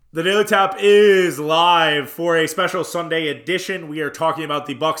The Daily Tap is live for a special Sunday edition. We are talking about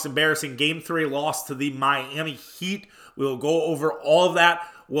the Bucks' embarrassing Game 3 loss to the Miami Heat. We will go over all of that.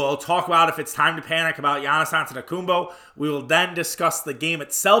 We'll talk about if it's time to panic about Giannis Antetokounmpo. We will then discuss the game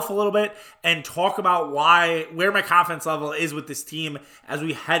itself a little bit and talk about where my confidence level is with this team as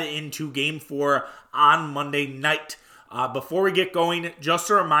we head into Game 4 on Monday night. Before we get going, just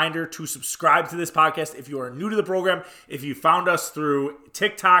a reminder to subscribe to this podcast if you are new to the program. If you found us through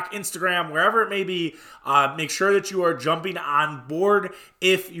TikTok, Instagram, wherever it may be, make sure that you are jumping on board.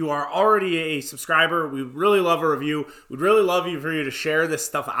 If you are already a subscriber, we really love a review. We'd really love for you to share this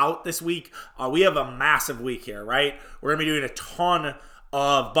stuff out this week. We have a massive week here, right? We're going to be doing a ton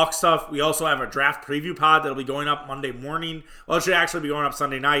of Buck stuff. We also have a draft preview pod that'll be going up Monday morning. Well, it should actually be going up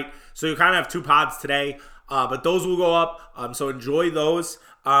Sunday night. So you kind of have two pods today. But those will go up, so enjoy those.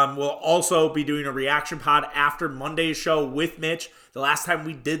 We'll also be doing a reaction pod after Monday's show with Mitch. The last time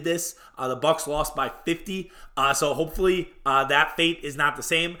we did this, the Bucks lost by 50, so hopefully that fate is not the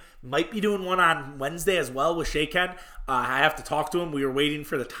same. Might be doing one on Wednesday as well with Shaken. I have to talk to him. We were waiting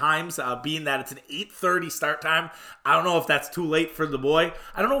for the times, being that it's an 8:30 start time. I don't know if that's too late for the boy.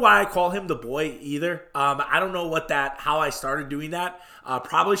 I don't know why I call him the boy either. I don't know how I started doing that.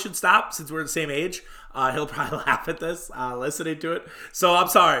 Probably should stop since we're the same age. He'll probably laugh at this, listening to it. So I'm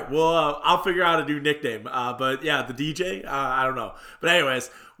sorry. I'll figure out a new nickname. But yeah, the DJ, I don't know. But anyways,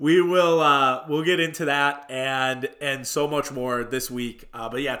 we'll get into that and so much more this week.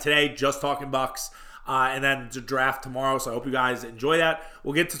 But yeah, today just talking Bucks. And then to draft tomorrow, so I hope you guys enjoy that.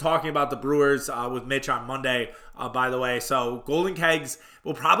 We'll get to talking about the Brewers with Mitch on Monday, by the way. So Golden Kegs,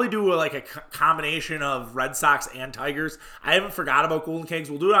 we'll probably do a combination of Red Sox and Tigers. I haven't forgot about Golden Kegs.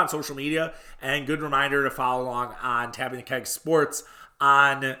 We'll do it on social media, and good reminder to follow along on Tapping the Keg Sports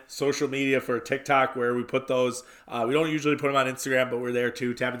on social media for TikTok, where we put those. We don't usually put them on Instagram, but we're there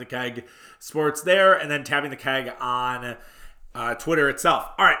too. Tapping the Keg Sports there, and then Tapping the Keg on Twitter itself.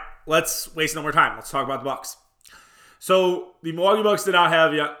 All right. Let's waste no more time. Let's talk about the Bucks. So the Milwaukee Bucks did not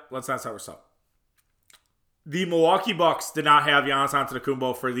have let's not start with stuff. The Milwaukee Bucks did not have Giannis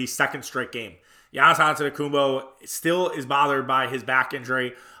Antetokounmpo for the second straight game. Giannis Antetokounmpo still is bothered by his back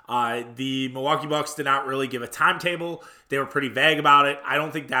injury. The Milwaukee Bucks did not really give a timetable. They were pretty vague about it. I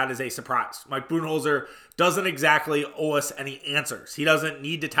don't think that is a surprise. Mike Budenholzer doesn't exactly owe us any answers. He doesn't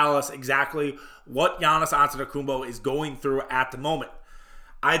need to tell us exactly what Giannis Antetokounmpo is going through at the moment.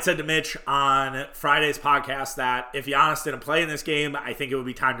 I had said to Mitch on Friday's podcast that if Giannis didn't play in this game, I think it would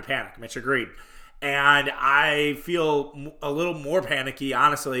be time to panic. Mitch agreed. And I feel a little more panicky,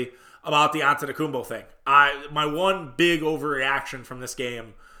 honestly, about the Antetokounmpo thing. My one big overreaction from this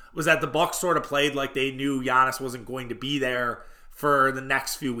game was that the Bucks sort of played like they knew Giannis wasn't going to be there for the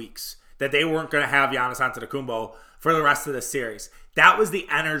next few weeks, that they weren't going to have Giannis Antetokounmpo for the rest of this series. That was the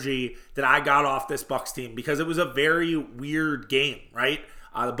energy that I got off this Bucks team because it was a very weird game, right?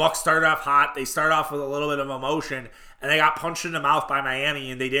 The Bucks started off hot. They started off with a little bit of emotion, and they got punched in the mouth by Miami,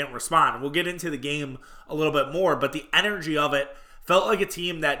 and they didn't respond. And we'll get into the game a little bit more, but the energy of it felt like a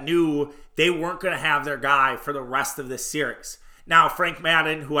team that knew they weren't going to have their guy for the rest of this series. Now, Frank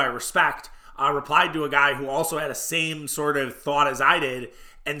Madden, who I respect, replied to a guy who also had a same sort of thought as I did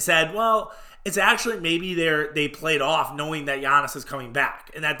and said, well, it's actually maybe they played off knowing that Giannis is coming back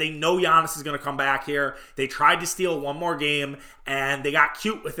and that they know Giannis is going to come back here. They tried to steal one more game and they got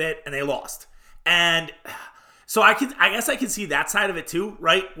cute with it and they lost. And so I guess I can see that side of it too,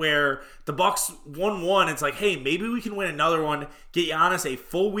 right? Where the Bucks won one. It's like, hey, maybe we can win another one, get Giannis a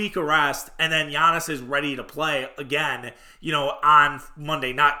full week of rest, and then Giannis is ready to play again, on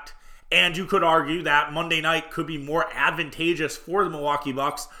Monday night. And you could argue that Monday night could be more advantageous for the Milwaukee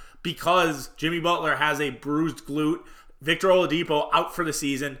Bucks because Jimmy Butler has a bruised glute, Victor Oladipo out for the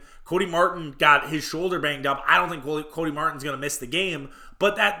season, Cody Martin got his shoulder banged up. I don't think Cody Martin's going to miss the game,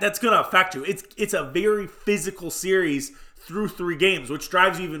 but that's going to affect you. It's a very physical series through 3 games, which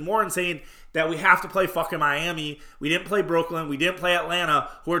drives you even more insane that we have to play fucking Miami. We didn't play Brooklyn. We didn't play Atlanta,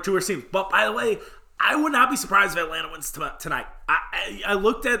 who are 2 teams. But by the way, I would not be surprised if Atlanta wins tonight. I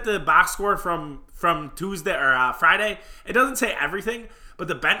looked at the box score from Tuesday or Friday. It doesn't say everything, but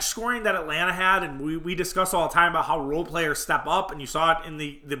the bench scoring that Atlanta had, and we discuss all the time about how role players step up, and you saw it in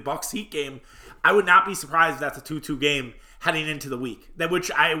the Bucks Heat game. I would not be surprised if that's a 2-2 game heading into the week. Which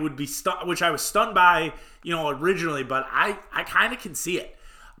I was stunned by, originally, but I kind of can see it.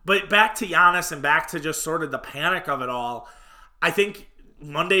 But back to Giannis and back to just sort of the panic of it all, I think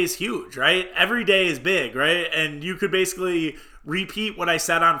Monday is huge, right? Every day is big, right? And you could basically repeat what I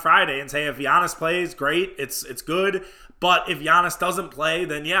said on Friday and say if Giannis plays, great, it's good. But if Giannis doesn't play,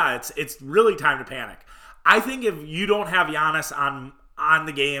 then yeah, it's really time to panic. I think if you don't have Giannis on on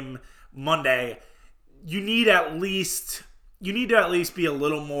the game Monday, you need to at least be a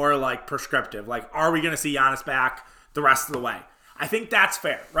little more like prescriptive. Like, are we going to see Giannis back the rest of the way? I think that's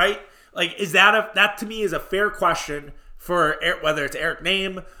fair, right? Like, that to me is a fair question for whether it's Eric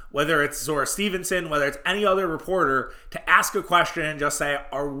Name, whether it's Zora Stevenson, whether it's any other reporter, to ask a question and just say,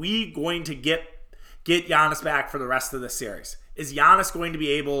 are we going to get Giannis back for the rest of the series? Is Giannis going to be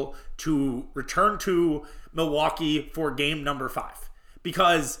able to return to Milwaukee for game number 5?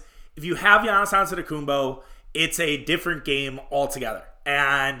 Because if you have Giannis Antetokounmpo, it's a different game altogether.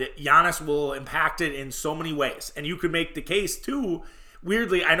 And Giannis will impact it in so many ways. And you could make the case too,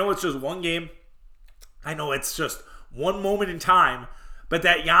 weirdly, I know it's just one game. I know it's just one moment in time, but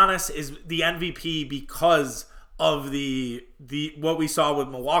that Giannis is the MVP because of the what we saw with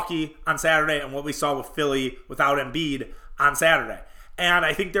Milwaukee on Saturday and what we saw with Philly without Embiid on Saturday. And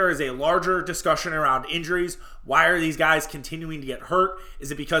I think there is a larger discussion around injuries. Why are these guys continuing to get hurt?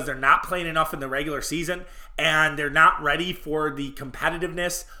 Is it because they're not playing enough in the regular season and they're not ready for the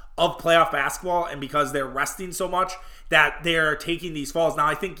competitiveness of playoff basketball, and because they're resting so much that they're taking these falls? Now,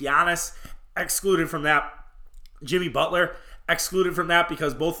 I think Giannis excluded from that, Jimmy Butler excluded from that,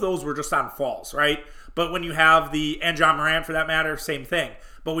 because both of those were just on falls, right? But when you have and John Morant for that matter, same thing.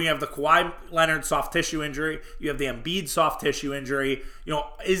 But when you have the Kawhi Leonard soft tissue injury, you have the Embiid soft tissue injury,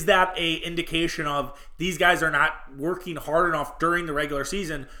 is that a indication of these guys are not working hard enough during the regular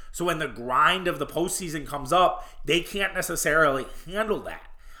season, so when the grind of the postseason comes up, they can't necessarily handle that?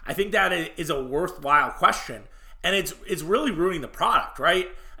 I think that is a worthwhile question, and it's really ruining the product, right?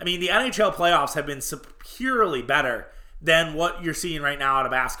 I mean, the NHL playoffs have been superiorly better than what you're seeing right now out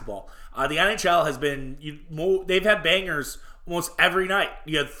of basketball. The NHL has been, they've had bangers almost every night.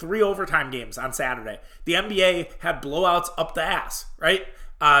 You had 3 overtime games on Saturday. The NBA had blowouts up the ass, right?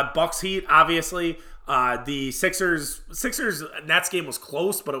 Bucks Heat, obviously. The Sixers Nets game was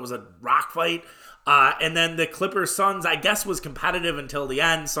close, but it was a rock fight. And then the Clippers Suns, I guess, was competitive until the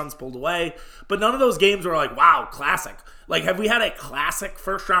end. Suns pulled away. But none of those games were like, wow, classic. Like, have we had a classic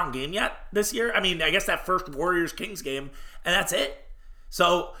first round game yet this year? I mean, I guess that first Warriors-Kings game, and that's it.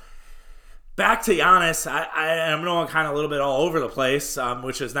 So, back to Giannis, I'm going kind of a little bit all over the place,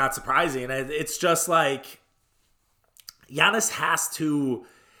 which is not surprising. It's just like, Giannis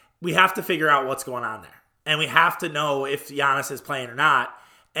we have to figure out what's going on there. And we have to know if Giannis is playing or not.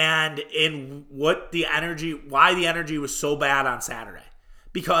 And why the energy was so bad on Saturday.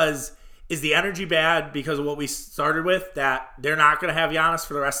 Because is the energy bad because of what we started with, that they're not going to have Giannis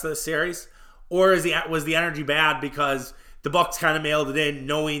for the rest of the series? Or was the energy bad because the Bucks kind of mailed it in,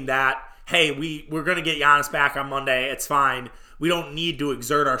 knowing that, hey, we're going to get Giannis back on Monday, it's fine, we don't need to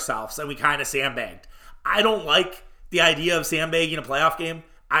exert ourselves, and we kind of sandbagged? I don't like the idea of sandbagging a playoff game.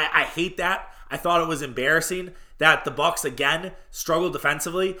 I hate that. I thought it was embarrassing that the Bucks again struggled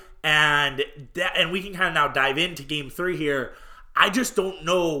defensively, and we can kind of now dive into game 3 here. I just don't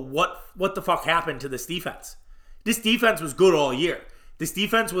know what the fuck happened to this defense. This defense was good all year. This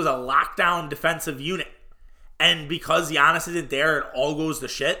defense was a lockdown defensive unit, and because Giannis isn't there, it all goes to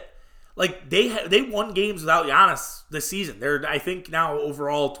shit. Like, they won games without Giannis this season. They're, I think, now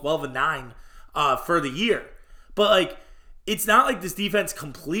overall 12-9 for the year. But like, it's not like this defense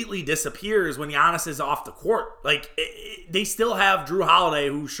completely disappears when Giannis is off the court. Like, they still have Drew Holiday,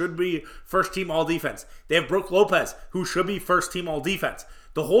 who should be first-team all-defense. They have Brook Lopez, who should be first-team all-defense.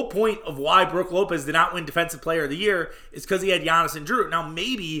 The whole point of why Brook Lopez did not win Defensive Player of the Year is because he had Giannis and Drew. Now,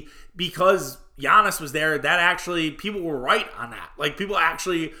 maybe because Giannis was there, that actually, people were right on that. Like, people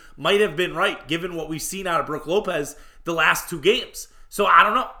actually might have been right, given what we've seen out of Brook Lopez the last 2 games. So, I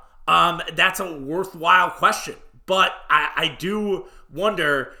don't know. That's a worthwhile question. But I do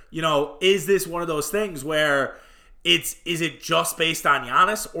wonder, is this one of those things where is it just based on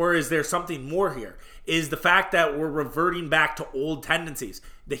Giannis, or is there something more here? Is the fact that we're reverting back to old tendencies.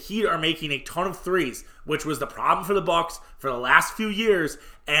 The Heat are making a ton of threes, which was the problem for the Bucks for the last few years,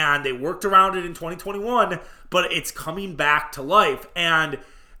 and they worked around it in 2021, but it's coming back to life. And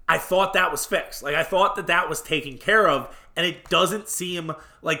I thought that was fixed. Like, I thought that was taken care of, and it doesn't seem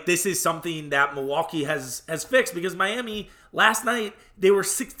like this is something that Milwaukee has fixed, because Miami last night, they were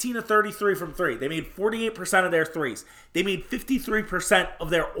 16 of 33 from 3. They made 48% of their threes. They made 53% of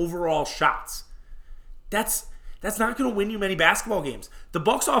their overall shots. That's not going to win you many basketball games. The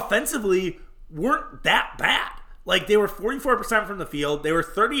Bucks offensively weren't that bad. Like, they were 44% from the field. They were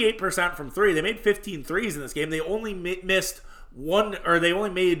 38% from 3. They made 15 threes in this game. They only missed they only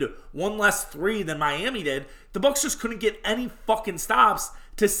made one less 3 than Miami did. The Bucks just couldn't get any fucking stops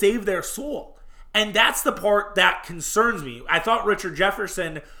to save their soul. And that's the part that concerns me. I thought Richard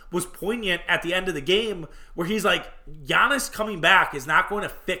Jefferson was poignant at the end of the game where he's like, Giannis coming back is not going to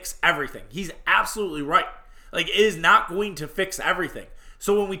fix everything. He's absolutely right. Like, it is not going to fix everything.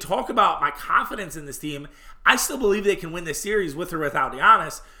 So when we talk about my confidence in this team, I still believe they can win this series with or without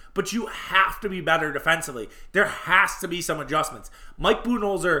Giannis, but you have to be better defensively. There has to be some adjustments. Mike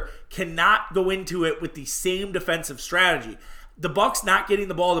Budenholzer cannot go into it with the same defensive strategy. The Bucks not getting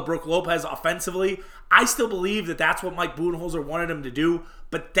the ball to Brook Lopez offensively, I still believe that that's what Mike Budenholzer wanted him to do,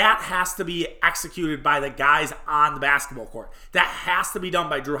 but that has to be executed by the guys on the basketball court. That has to be done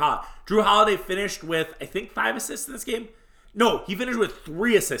by Jrue Holiday. Jrue Holiday finished with, I think, 5 assists in this game. No, he finished with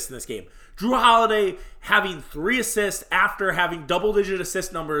 3 assists in this game. Jrue Holiday having 3 assists after having double-digit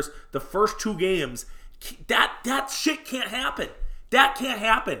assist numbers the first 2 games, that shit can't happen. That can't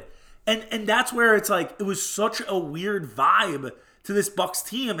happen. And that's where it's like, it was such a weird vibe to this Bucks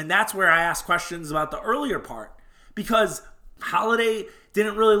team, and that's where I asked questions about the earlier part. Because Holiday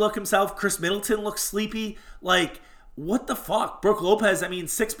didn't really look himself. Chris Middleton looked sleepy. Like, what the fuck? Brook Lopez,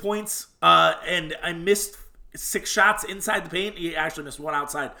 6 points, and I missed 6 shots inside the paint. He actually missed 1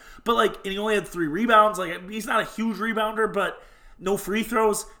 outside. But, and he only had 3 rebounds. He's not a huge rebounder, but no free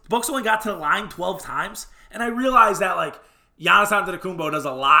throws. The Bucks only got to the line 12 times. And I realized that, Giannis Antetokounmpo does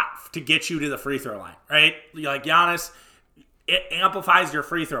a lot to get you to the free throw line, right? Giannis, it amplifies your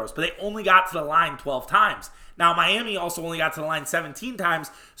free throws, but they only got to the line 12 times. Now, Miami also only got to the line 17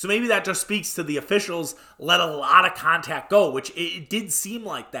 times, so maybe that just speaks to the officials let a lot of contact go, which it did seem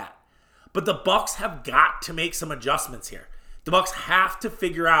like that. But the Bucks have got to make some adjustments here. The Bucks have to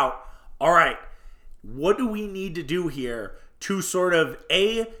figure out, all right, what do we need to do here to sort of,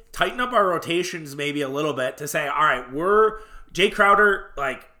 tighten up our rotations maybe a little bit to say, all right, Jay Crowder,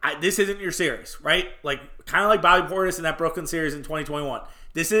 this isn't your series, right? Kind of like Bobby Portis in that Brooklyn series in 2021.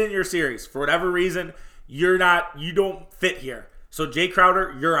 This isn't your series. For whatever reason, you don't fit here. So Jay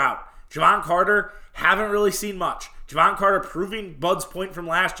Crowder, you're out. Javon Carter, haven't really seen much. Javon Carter proving Bud's point from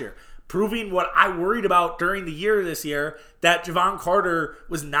last year. Proving what I worried about during the year this year, that Javon Carter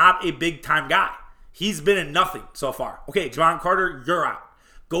was not a big-time guy. He's been in nothing so far. Okay, Javon Carter, you're out.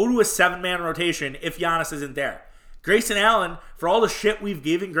 Go to a 7-man rotation if Giannis isn't there. Grayson Allen, for all the shit we've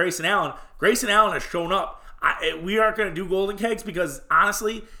given Grayson Allen has shown up. We aren't going to do golden kegs because,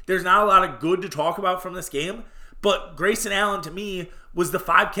 honestly, there's not a lot of good to talk about from this game. But Grayson Allen, to me, was the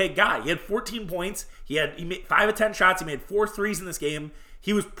 5K guy. He had 14 points. He made 5 of 10 shots. He made 4 threes in this game.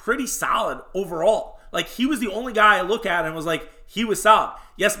 He was pretty solid overall. He was the only guy I look at and was like, he was solid.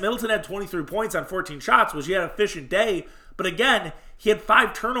 Yes, Middleton had 23 points on 14 shots, which he had an efficient day. But again, he had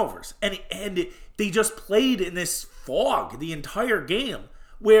 5 turnovers. And they just played in this fog the entire game,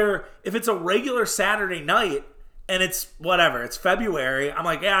 where if it's a regular Saturday night and it's whatever, it's February, I'm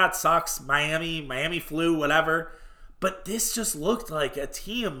like, yeah, it sucks. Miami flu, whatever. But this just looked like a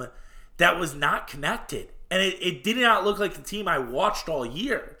team that was not connected. And it did not look like the team I watched all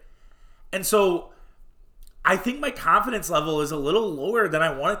year. And so I think my confidence level is a little lower than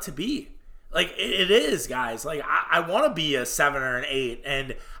I want it to be. It is, guys. I want to be a 7 or an 8.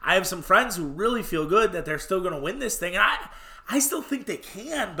 And I have some friends who really feel good that they're still going to win this thing. And I still think they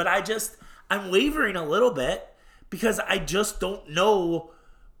can, but I'm wavering a little bit because I just don't know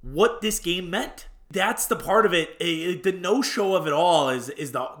what this game meant. That's the part of it. The no-show of it all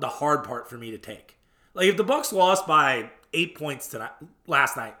is the hard part for me to take. If the Bucks lost by 8 points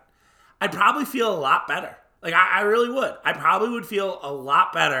last night, I'd probably feel a lot better. I really would. I probably would feel a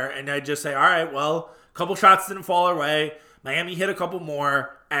lot better, and I'd just say, all right, well, a couple shots didn't fall our way. Miami hit a couple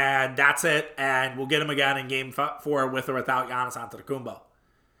more, and that's it, and we'll get them again in Game 4 with or without Giannis Antetokounmpo.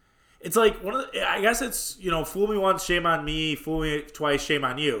 It's I guess it's, fool me once, shame on me, fool me twice, shame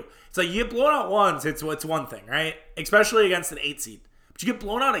on you. It's you get blown out once, it's one thing, right? Especially against an 8 seed. But you get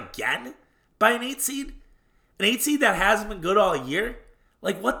blown out again by an 8 seed? An 8 seed that hasn't been good all year?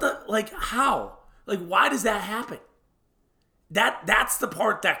 How? Why does that happen? That's the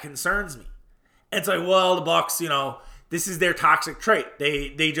part that concerns me. And it's well, the Bucks, this is their toxic trait.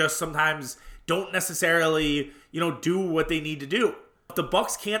 They just sometimes don't necessarily, do what they need to do. If the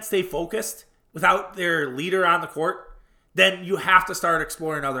Bucks can't stay focused without their leader on the court, then you have to start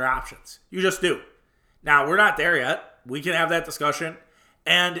exploring other options. You just do. Now, we're not there yet. We can have that discussion.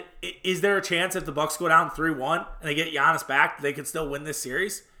 And is there a chance if the Bucks go down 3-1 and they get Giannis back, they can still win this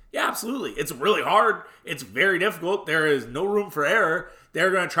series? Yeah, absolutely. It's really hard. It's very difficult. There is no room for error.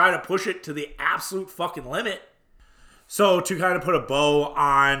 They're going to try to push it to the absolute fucking limit. So to kind of put a bow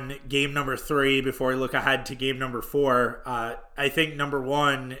on game number 3 before we look ahead to game number 4, I think number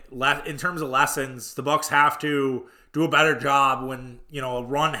 1, in terms of lessons, the Bucks have to do a better job when a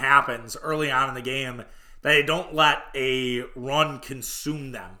run happens early on in the game. They don't let a run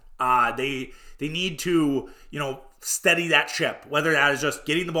consume them. They need to steady that ship, whether that is just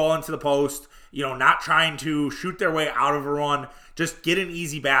getting the ball into the post, not trying to shoot their way out of a run, just get an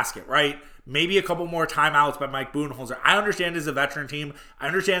easy basket, right? Maybe a couple more timeouts by Mike Budenholzer. I understand this is a veteran team. I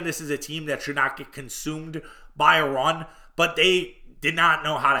understand this is a team that should not get consumed by a run, but they did not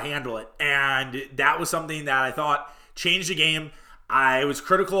know how to handle it. And that was something that I thought changed the game. I was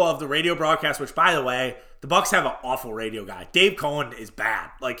critical of the radio broadcast, which, by the way, the Bucks have an awful radio guy. Dave Cohen is bad.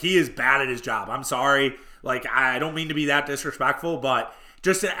 He is bad at his job. I'm sorry. I don't mean to be that disrespectful, but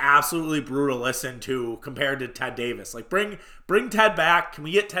just an absolutely brutal listen to compared to Ted Davis. Bring Ted back. Can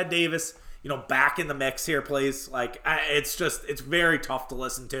we get Ted Davis back in the mix here, please? It's very tough to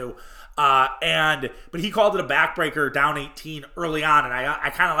listen to. But he called it a backbreaker down 18 early on, and I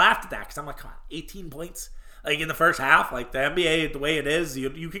kind of laughed at that because I'm like, come on, 18 points? In the first half, the NBA, the way it is,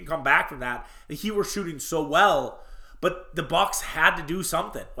 you can come back from that. The Heat were shooting so well, but the Bucks had to do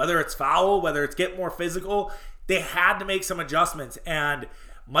something. Whether it's foul, whether it's get more physical, they had to make some adjustments. And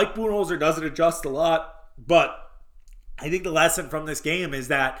Mike Budenholzer doesn't adjust a lot, but I think the lesson from this game is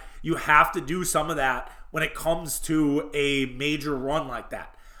that you have to do some of that when it comes to a major run like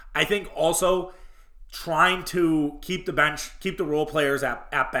that. I think also trying to keep the role players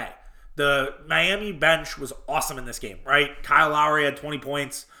at bay. The Miami bench was awesome in this game, right? Kyle Lowry had 20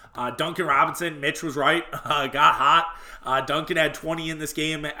 points. Duncan Robinson, Mitch was right, got hot. Duncan had 20 in this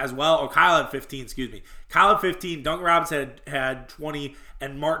game as well. Or Kyle had 15, excuse me. Kyle had 15, Duncan Robinson had 20,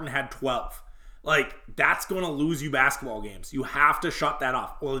 and Martin had 12. That's going to lose you basketball games. You have to shut that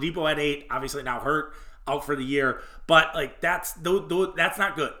off. Oladipo had 8, obviously now hurt, out for the year. But, that's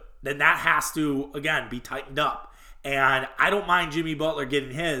not good. Then that has to, again, be tightened up. And I don't mind Jimmy Butler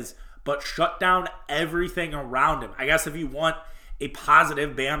getting his, but shut down everything around him. I guess if you want a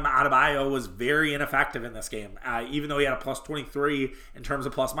positive, Bam Adebayo was very ineffective in this game. Even though he had a plus 23 in terms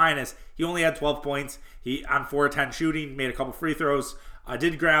of plus minus, he only had 12 points. He on 4-10 shooting, made a couple free throws,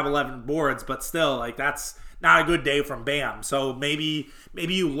 did grab 11 boards, but still, that's not a good day from Bam. So maybe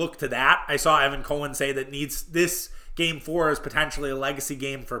you look to that. I saw Evan Cohen say that this game 4 is potentially a legacy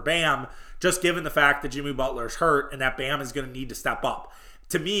game for Bam, just given the fact that Jimmy Butler's hurt and that Bam is going to need to step up.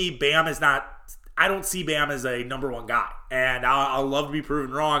 To me, Bam is not. I don't see Bam as a number 1 guy, and I'll love to be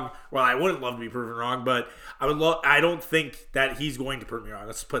proven wrong. Well, I wouldn't love to be proven wrong, but I don't think that he's going to prove me wrong.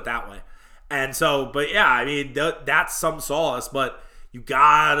 Let's put it that way. And so, but yeah, I mean that's some solace, but you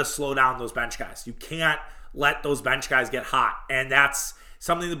gotta slow down those bench guys. You can't let those bench guys get hot, and that's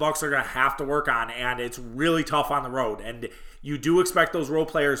something the Bucks are gonna have to work on. And it's really tough on the road, and you do expect those role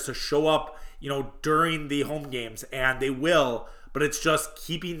players to show up, during the home games, and they will. But it's just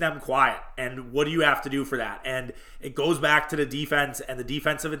keeping them quiet. And what do you have to do for that? And it goes back to the defense and the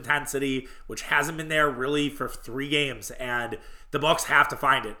defensive intensity, which hasn't been there really for 3 games. And the Bucks have to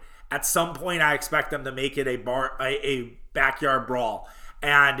find it. At some point, I expect them to make it a backyard brawl.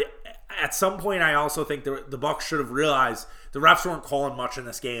 And at some point, I also think the Bucks should have realized the refs weren't calling much in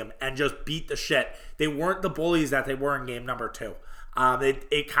this game and just beat the shit. They weren't the bullies that they were in game number 2.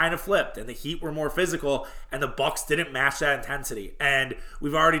 It kind of flipped, and the Heat were more physical, and the Bucks didn't match that intensity. And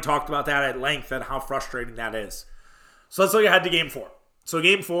we've already talked about that at length and how frustrating that is. So let's look ahead to Game 4. So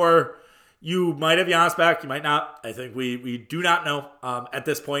Game 4, you might have Giannis back, you might not. I think we do not know at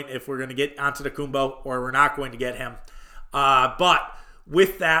this point if we're going to get Antetokounmpo or we're not going to get him. But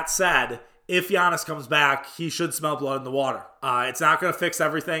with that said, if Giannis comes back, he should smell blood in the water. It's not going to fix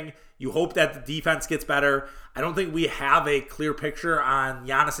everything. You hope that the defense gets better. I don't think we have a clear picture on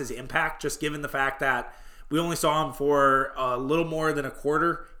Giannis's impact, just given the fact that we only saw him for a little more than a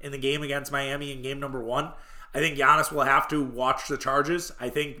quarter in the game against Miami in game number 1. I think Giannis will have to watch the charges. I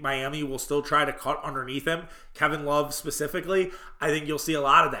think Miami will still try to cut underneath him. Kevin Love specifically, I think you'll see a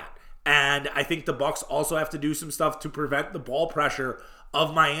lot of that. And I think the Bucks also have to do some stuff to prevent the ball pressure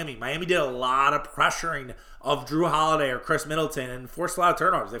of Miami. Miami did a lot of pressuring of Drew Holiday or Chris Middleton and forced a lot of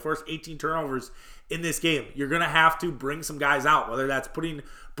turnovers. They forced 18 turnovers in this game. You're going to have to bring some guys out, whether that's putting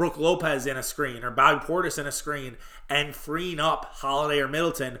Brook Lopez in a screen or Bobby Portis in a screen and freeing up Holiday or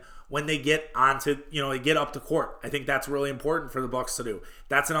Middleton when they get onto, they get up to court. I think that's really important for the Bucks to do.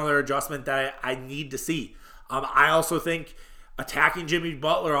 That's another adjustment that I need to see. I also think attacking Jimmy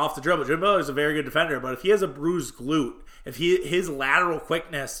Butler off the dribble. Jimmy Butler is a very good defender, but if he has a bruised glute, if his lateral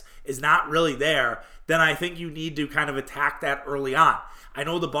quickness is not really there, then I think you need to kind of attack that early on. I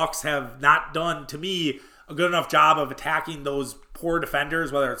know the Bucks have not done, to me, a good enough job of attacking those poor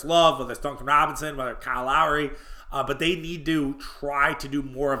defenders, whether it's Love, whether it's Duncan Robinson, whether it's Kyle Lowry. But they need to try to do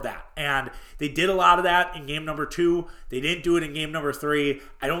more of that. And they did a lot of that in game number 2. They didn't do it in game number 3.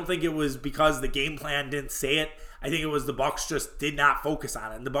 I don't think it was because the game plan didn't say it. I think it was the Bucks just did not focus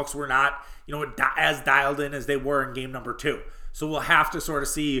on it. And the Bucks were not, as dialed in as they were in game number 2. So we'll have to sort of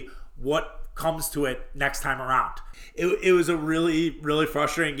see what comes to it next time around. It was a really, really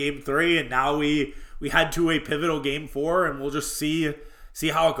frustrating game 3. And now we head to a pivotal game 4, and we'll just see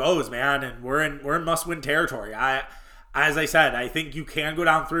how it goes, man. And we're in must-win territory. As I said, I think you can go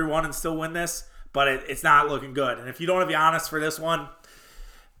down 3-1 and still win this, but it's not looking good. And if you don't have Giannis for this one,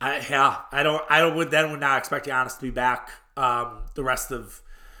 I would not expect Giannis to be back the rest of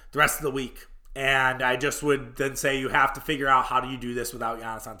the week. And I just would then say you have to figure out how do you do this without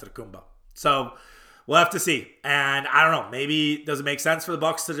Giannis Antetokounmpo. So we'll have to see. And I don't know, maybe does it make sense for the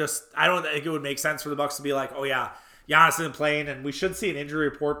Bucks to I don't think it would make sense for the Bucks to be like, oh yeah, Giannis isn't playing, and we should see an injury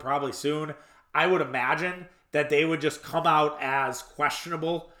report probably soon. I would imagine that they would just come out as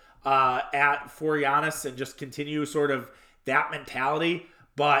questionable for Giannis and just continue sort of that mentality.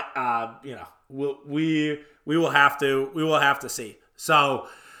 But we will have to see. So,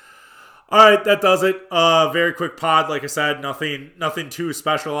 all right, that does it. Very quick pod, like I said, nothing too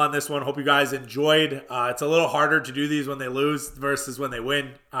special on this one. Hope you guys enjoyed. It's a little harder to do these when they lose versus when they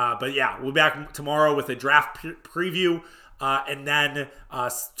win. But yeah, we'll be back tomorrow with a draft preview, and then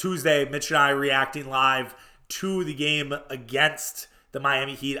Tuesday, Mitch and I reacting live to the game against the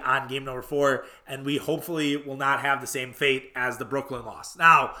Miami Heat on game number 4, and we hopefully will not have the same fate as the Brooklyn loss.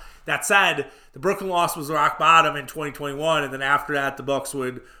 Now, that said, the Brooklyn loss was rock bottom in 2021, and then after that, the Bucks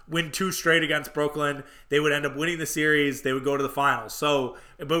would win 2 straight against Brooklyn. They would end up winning the series. They would go to the finals. So,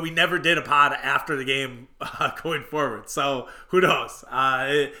 but we never did a pod after the game going forward. So, who knows?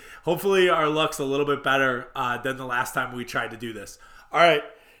 Hopefully, our luck's a little bit better than the last time we tried to do this. All right.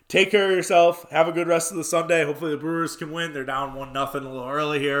 Take care of yourself. Have a good rest of the Sunday. Hopefully the Brewers can win. They're down 1-0 a little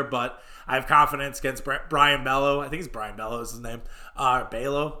early here, but I have confidence against Brian Bello. I think it's Brian Bello is his name.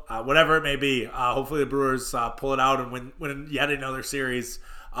 Bello, whatever it may be. Hopefully the Brewers pull it out and win yet another series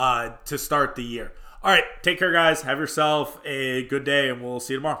to start the year. All right, take care, guys. Have yourself a good day, and we'll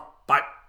see you tomorrow.